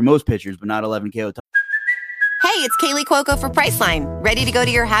is good for most pitchers, but not 11K Ohtani. Hey, it's Kaylee Cuoco for Priceline. Ready to go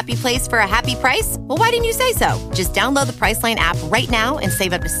to your happy place for a happy price? Well, why didn't you say so? Just download the Priceline app right now and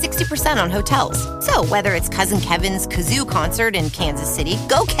save up to 60% on hotels. So whether it's Cousin Kevin's Kazoo Concert in Kansas City,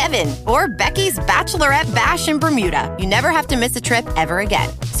 go Kevin, or Becky's Bachelorette Bash in Bermuda, you never have to miss a trip ever again.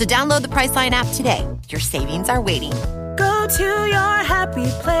 So download the Priceline app today. Your savings are waiting. Go to your happy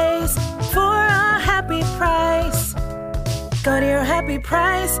place for a happy price. Go to your happy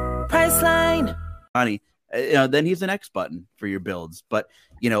price, Priceline. Then he's an X button for your builds. But,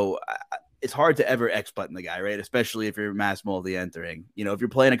 it's hard to ever X button the guy, right? Especially if you're mass multi entering. If you're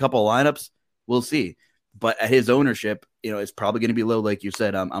playing a couple of lineups, we'll see. But at his ownership, it's probably going to be low. Like you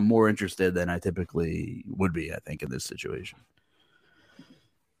said, I'm more interested than I typically would be, I think, in this situation.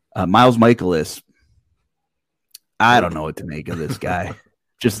 Miles Michaelis. I don't know what to make of this guy.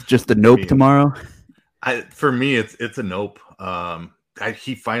 just a nope tomorrow. For me, it's a nope.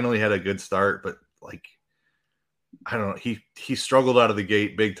 He finally had a good start, but like, I don't know. He struggled out of the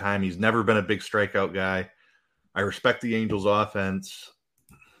gate big time. He's never been a big strikeout guy. I respect the Angels offense.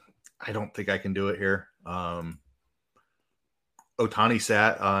 I don't think I can do it here. Ohtani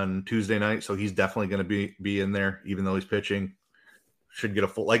sat on Tuesday night, so he's definitely going to be in there, even though he's pitching. Should get a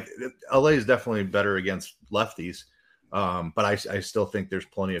full, like, LA is definitely better against lefties. But I still think there's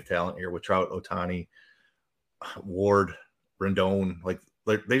plenty of talent here with Trout, Ohtani, Ward, Rendon. Like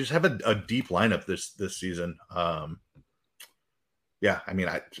they just have a deep lineup this season.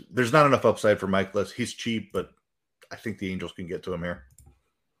 There's not enough upside for Michaelis. He's cheap, but I think the Angels can get to him here.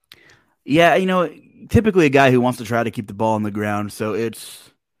 Yeah, typically a guy who wants to try to keep the ball on the ground, so it's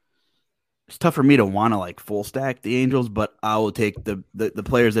tough for me to want to like full stack the Angels, but I will take the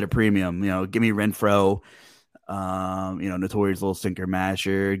players at a premium. Give me Renfroe, notorious little sinker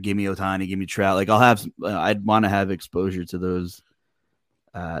masher. Give me Ohtani, give me Trout. Like I'd want to have exposure to those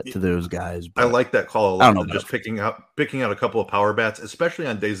guys. I like that call a lot. I don't know, just picking out a couple of power bats, especially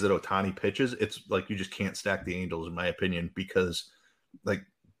on days that Ohtani pitches. It's like you just can't stack the Angels, in my opinion, because like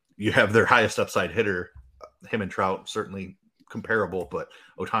you have their highest upside hitter, him and Trout certainly comparable, but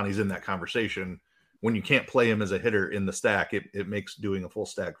Ohtani's in that conversation. When you can't play him as a hitter in the stack, it makes doing a full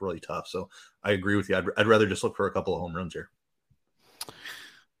stack really tough. So I agree with you. I'd rather just look for a couple of home runs here.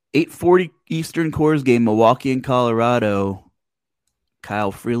 8:40 Eastern Coors game, Milwaukee and Colorado.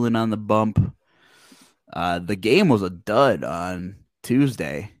 Kyle Freeland on the bump. The game was a dud on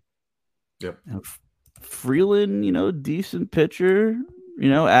Tuesday. Yep. Freeland, decent pitcher,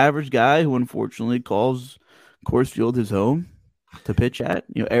 average guy who unfortunately calls Coors Field his home to pitch at.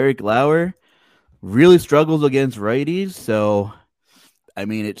 Eric Lauer really struggles against righties. So,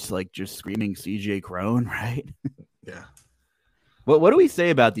 it's like just screaming CJ Cron, right? Yeah. What do we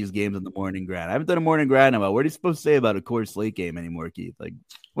say about these games in the morning grind? I haven't done a morning grind in a while. What are you supposed to say about a Coors slate game anymore, Keith? Like,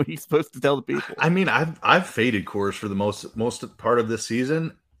 what are you supposed to tell the people? I've faded Coors for the most part of this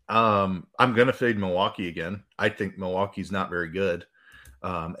season. I'm gonna fade Milwaukee again. I think Milwaukee's not very good,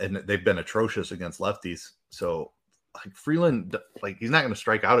 and they've been atrocious against lefties. So, like Freeland, like he's not gonna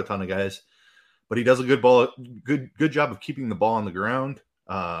strike out a ton of guys, but he does a good job of keeping the ball on the ground.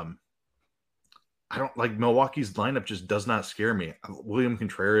 I don't like Milwaukee's lineup just does not scare me. William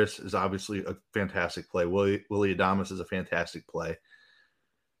Contreras is obviously a fantastic play. Willie Adames is a fantastic play.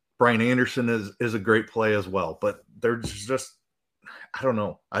 Brian Anderson is a great play as well, but they're just, I don't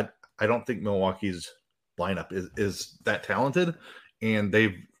know. I don't think Milwaukee's lineup is that talented, and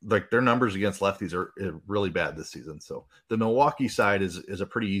they've like their numbers against lefties are really bad this season. So the Milwaukee side is a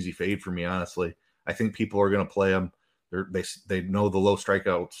pretty easy fade for me, honestly. I think people are going to play them. They know the low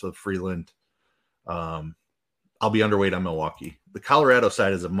strikeouts of Freeland. I'll be underweight on Milwaukee. The Colorado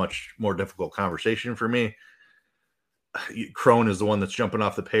side is a much more difficult conversation for me. Cron is the one that's jumping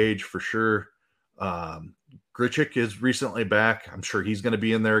off the page for sure. Grichuk is recently back. I'm sure he's going to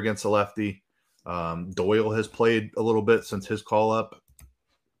be in there against the lefty. Doyle has played a little bit since his call up.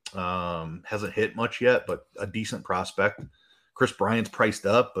 Hasn't hit much yet, but a decent prospect. Chris Bryant's priced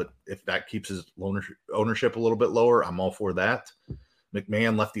up, but if that keeps his ownership a little bit lower, I'm all for that.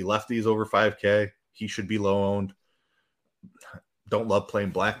 McMahon, lefty is over 5K. He should be low owned. Don't love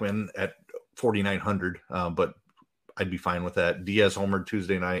playing Blackman at 4,900, but I'd be fine with that. Diaz homered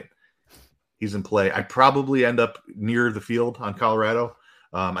Tuesday night. He's in play. I'd probably end up near the field on Colorado.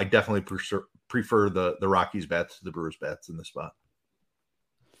 I definitely prefer the Rockies bats to the Brewers bats in this spot.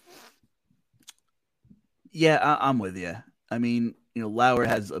 Yeah, I'm with you. I mean, Lauer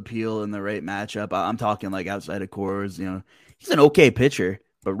has appeal in the right matchup. I'm talking like outside of Coors. He's an okay pitcher,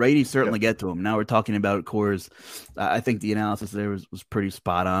 but righties certainly get to him. Now we're talking about Coors. I think the analysis there was pretty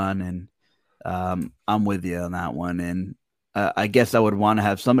spot on, and I'm with you on that one. And I guess I would want to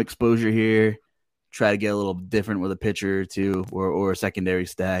have some exposure here, try to get a little different with a pitcher or two, or a secondary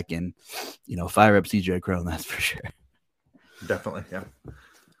stack, and fire up CJ Cron. That's for sure. Definitely, yeah.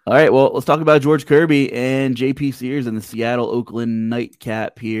 All right, well, let's talk about George Kirby and JP Sears and the Seattle-Oakland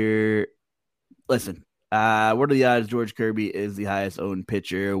nightcap here. Listen, what are the odds George Kirby is the highest owned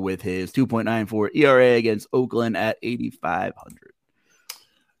pitcher with his 2.94 ERA against Oakland at 8,500?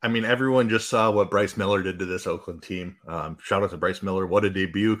 I mean, everyone just saw what Bryce Miller did to this Oakland team. Shout out to Bryce Miller. What a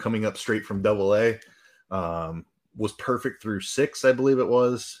debut coming up straight from Double-A. Was perfect through 6, I believe it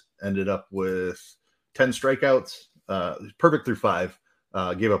was. Ended up with 10 strikeouts. Perfect through 5.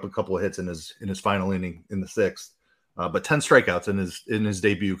 Gave up a couple of hits in his final inning in the 6th, but 10 strikeouts in his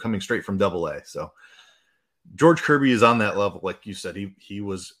debut coming straight from Double-A. So George Kirby is on that level. Like you said, he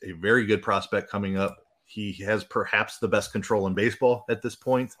was a very good prospect coming up. He has perhaps the best control in baseball at this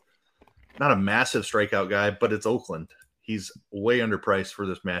point. Not a massive strikeout guy, but it's Oakland. He's way underpriced for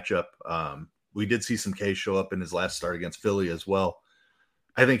this matchup. We did see some K show up in his last start against Philly as well.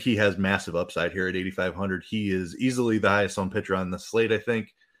 I think he has massive upside here at 8,500. He is easily the highest owned pitcher on the slate. I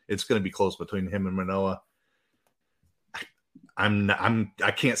think it's going to be close between him and Manoah.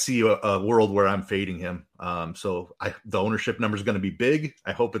 I can't see a world where I'm fading him. So the ownership number is going to be big.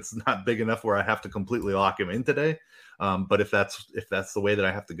 I hope it's not big enough where I have to completely lock him in today. But if that's the way that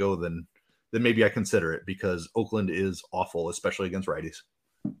I have to go, then maybe I consider it, because Oakland is awful, especially against righties.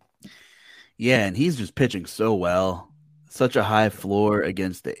 Yeah, and he's just pitching so well. Such a high floor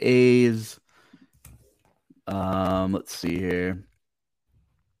against the A's. Let's see here.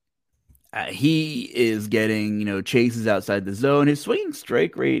 He is getting, chases outside the zone. His swinging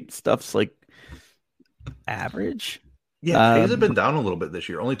strike rate stuff's like average. Yeah, A's have been down a little bit this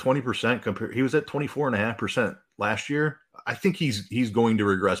year. Only 20% compared. He was at 24.5% last year. I think he's going to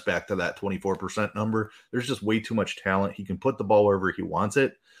regress back to that 24% number. There's just way too much talent. He can put the ball wherever he wants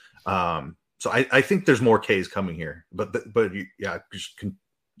it. So I think there's more Ks coming here, but yeah,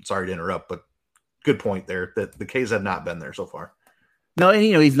 sorry to interrupt, but good point there that the Ks have not been there so far. No, and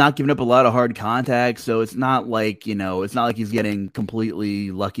he's not giving up a lot of hard contact, so it's not like it's not like he's getting completely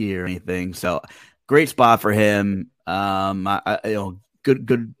lucky or anything. So great spot for him. Good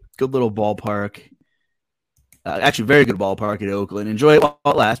little ballpark. Actually, very good ballpark at Oakland. Enjoy it while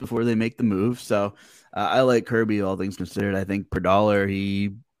it lasts before they make the move. So I like Kirby, all things considered. I think per dollar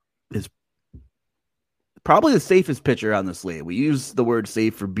he is probably the safest pitcher on the slate. We use the word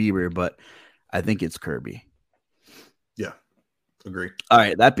safe for Bieber, but I think it's Kirby. Yeah, agree. All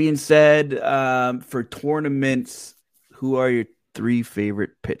right. That being said, for tournaments, who are your 3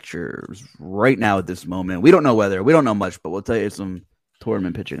 favorite pitchers right now at this moment? We don't know much, but we'll tell you some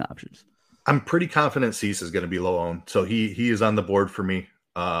tournament pitching options. I'm pretty confident Cease is going to be low owned, so he is on the board for me.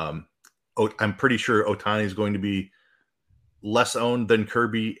 I'm pretty sure Ohtani is going to be less owned than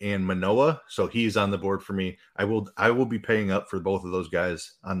Kirby and Manoah, so he's on the board for me. I will be paying up for both of those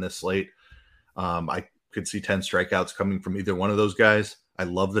guys on this slate. I could see 10 strikeouts coming from either one of those guys. I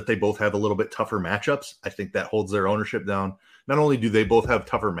love that they both have a little bit tougher matchups. I think that holds their ownership down. Not only do they both have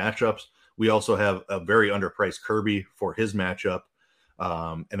tougher matchups, we also have a very underpriced Kirby for his matchup,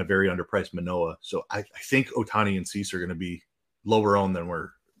 and a very underpriced Manoah. So I think Ohtani and Cease are going to be lower owned than we're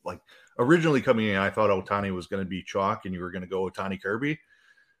like originally coming in. I thought Ohtani was going to be chalk and you were going to go Ohtani Kirby,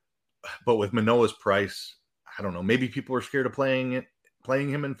 but with Manoah's price, I don't know. Maybe people are scared of playing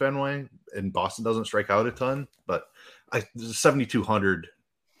him in Fenway, and Boston doesn't strike out a ton. But 7,200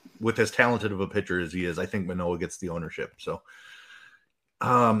 with as talented of a pitcher as he is, I think Manoah gets the ownership. So,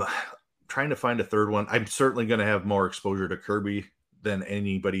 trying to find a third one. I'm certainly going to have more exposure to Kirby than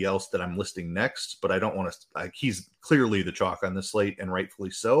anybody else that I'm listing next, but I don't want to. He's clearly the chalk on this slate, and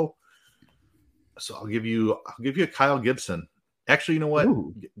rightfully so. So I'll give you a Kyle Gibson. Actually, you know what?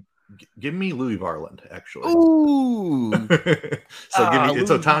 Ooh. Give me Louis Varland, actually. Ooh. So it's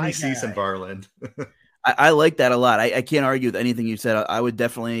Louis, Ohtani, Cease, and Varland. I like that a lot. I can't argue with anything you said. I would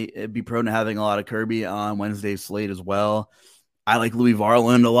definitely be prone to having a lot of Kirby on Wednesday's slate as well. I like Louis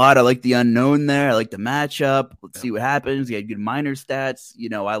Varland a lot. I like the unknown there. I like the matchup. Let's see what happens. He had good minor stats.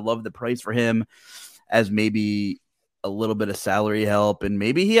 I love the price for him as maybe a little bit of salary help, and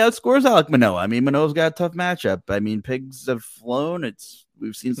maybe he outscores Alek Manoah. I mean, Manoah's got a tough matchup. I mean, pigs have flown.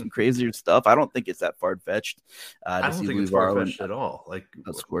 We've seen some crazier stuff. I don't think it's that far-fetched. I don't think it's far-fetched at all. Like,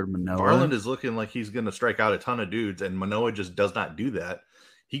 outscored Manoah. Varland is looking like he's going to strike out a ton of dudes, and Manoah just does not do that.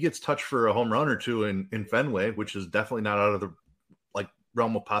 He gets touched for a home run or two in Fenway, which is definitely not out of the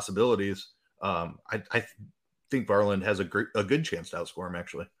realm of possibilities. I think Varland has a good chance to outscore him,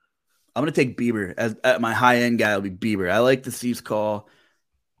 actually. I'm going to take Bieber as my high-end guy. Will be Bieber. I like the Cease call.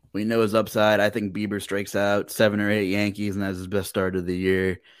 We know his upside. I think Bieber strikes out 7 or 8 Yankees, and that's his best start of the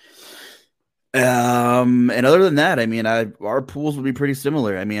year. And other than that, I mean, our pools would be pretty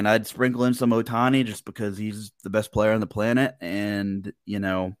similar. I mean, I'd sprinkle in some Ohtani just because he's the best player on the planet. And,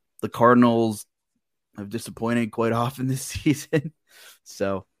 the Cardinals have disappointed quite often this season.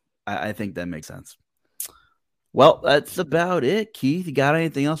 So I think that makes sense. Well, that's about it. Keith, you got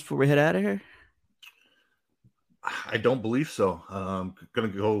anything else before we head out of here? I don't believe so. I'm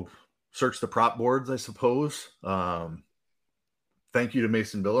going to go search the prop boards, I suppose. Thank you to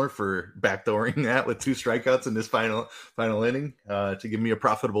Mason Miller for backdooring that with 2 strikeouts in this final inning to give me a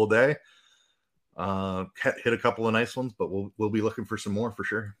profitable day. Hit a couple of nice ones, but we'll be looking for some more for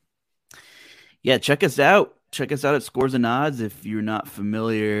sure. Yeah, check us out. Check us out at Scores and Odds if you're not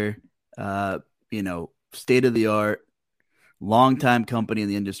familiar. State of the art, long-time company in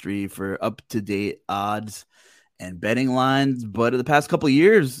the industry for up-to-date odds and betting lines. But in the past couple of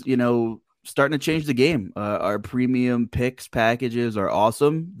years, starting to change the game. Our premium picks packages are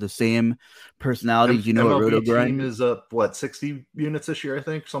awesome. The same personalities, at MLB RotoGrind. Team is up 60 units this year, I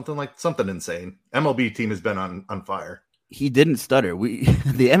think, something insane. MLB Team has been on fire. He didn't stutter.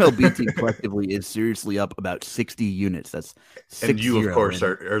 The MLB team collectively is seriously up about 60 units. That's 60. And you, of course,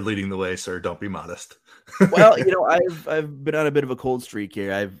 are leading the way, sir. Don't be modest. Well, I've been on a bit of a cold streak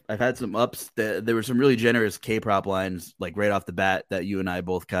here. I've had some ups. There were some really generous K-prop lines, like right off the bat, that you and I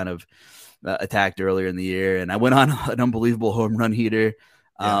both kind of attacked earlier in the year. And I went on an unbelievable home run heater.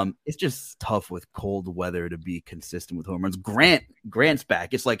 It's just tough with cold weather to be consistent with home runs. Grant's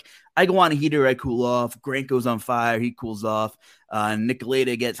back. It's like I go on a heater, I cool off. Grant goes on fire, he cools off.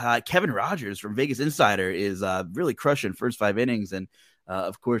 Nicoleta gets hot. Kevin Rogers from Vegas Insider is really crushing first 5 innings. And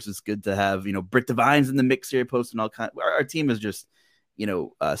of course, it's good to have Britt Devine's in the mix here, posting all kinds. Our team is just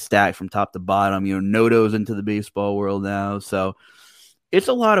stacked from top to bottom. Noto's into the baseball world now, so. It's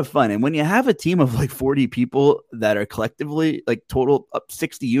a lot of fun. And when you have a team of like 40 people that are collectively like total up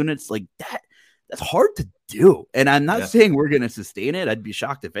 60 units, like that's hard to do. And I'm not saying we're going to sustain it. I'd be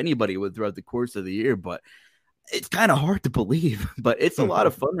shocked if anybody would throughout the course of the year, but it's kind of hard to believe, but it's a lot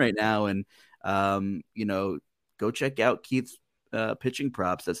of fun right now. And, go check out Keith's pitching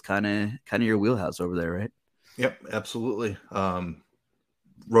props. That's kind of your wheelhouse over there, right? Yep, absolutely.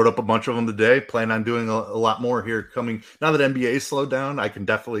 Wrote up a bunch of them today. Plan on doing a lot more here coming. Now that NBA slowed down, I can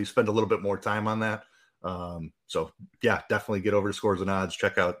definitely spend a little bit more time on that. So yeah, definitely get over to Scores and Odds.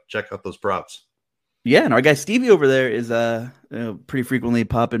 Check out those props. Yeah, and our guy Stevie over there is pretty frequently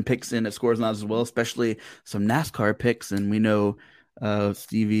popping picks in at Scores and Odds as well, especially some NASCAR picks. And we know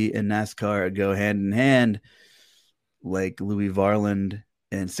Stevie and NASCAR go hand in hand, like Louis Varland.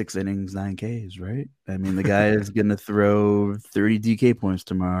 And 6 innings, 9 Ks, right? I mean, the guy is going to throw 30 DK points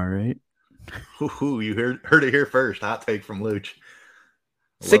tomorrow, right? You heard it here first. Hot take from Luch.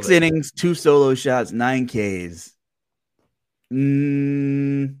 6 innings, 2 solo shots, 9 Ks.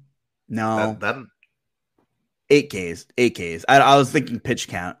 No. 8 Ks. 8 Ks. I was thinking pitch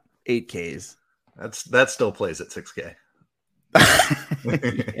count. 8 Ks. That still plays at 6K.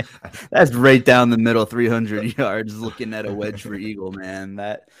 Yeah. That's right down the middle, 300 yards, looking at a wedge for Eagle, man.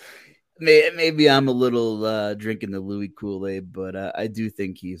 That maybe I'm a little drinking the Louis Kool-Aid, but I do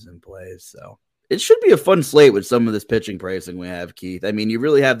think he's in play. So it should be a fun slate with some of this pitching pricing we have, Keith. I mean, you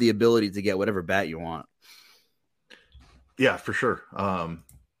really have the ability to get whatever bat you want. Yeah, for sure. I'm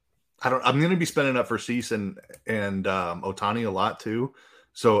going to be spending up for Cease and Ohtani a lot too.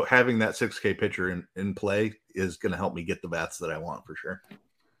 So having that 6K pitcher in play is going to help me get the bats that I want for sure.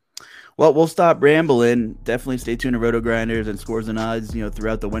 Well, we'll stop rambling. Definitely stay tuned to Roto Grinders and Scores and Odds.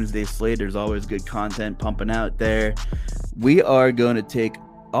 Throughout the Wednesday slate, there's always good content pumping out there. We are going to take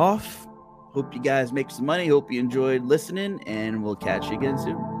off. Hope you guys make some money. Hope you enjoyed listening, and we'll catch you again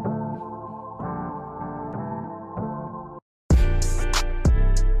soon.